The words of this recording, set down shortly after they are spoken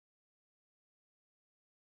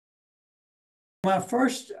My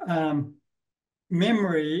first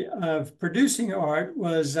memory of producing art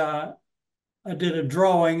was I did a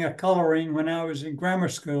drawing, a coloring when I was in grammar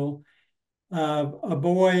school of a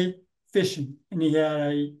boy fishing, and he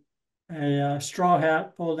had a straw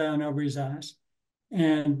hat pulled down over his eyes.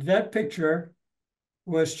 And that picture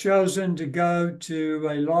was chosen to go to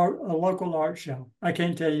a local art show. I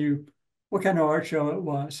can't tell you what kind of art show it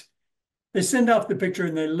was. They send off the picture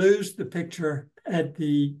and they lose the picture at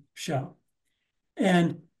the show.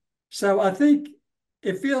 And so I think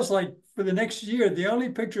it feels like for the next year, the only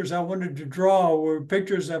pictures I wanted to draw were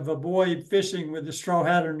pictures of a boy fishing with a straw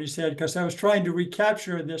hat on his head, because I was trying to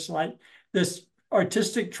recapture this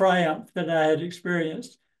artistic triumph that I had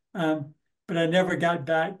experienced. But I never got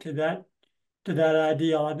back to that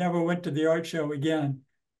ideal. I never went to the art show again.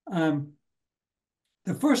 The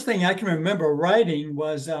first thing I can remember writing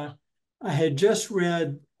was I had just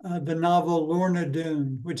read the novel Lorna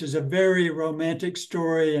Doone, which is a very romantic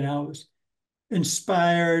story, and I was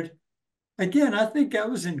inspired. Again, I think I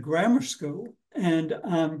was in grammar school, and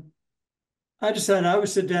I decided I would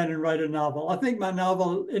sit down and write a novel. I think my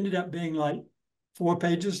novel ended up being like 4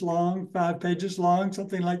 pages long, 5 pages long,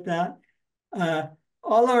 something like that. Uh,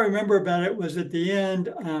 all I remember about it was at the end,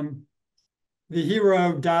 the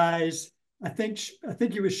hero dies. I think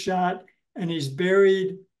he was shot, and he's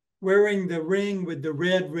buried wearing the ring with the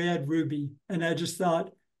red ruby. And I just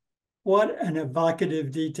thought, what an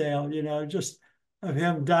evocative detail, just of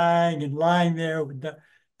him dying and lying there with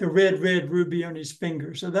the red ruby on his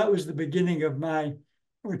finger. So that was the beginning of my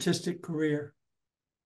artistic career.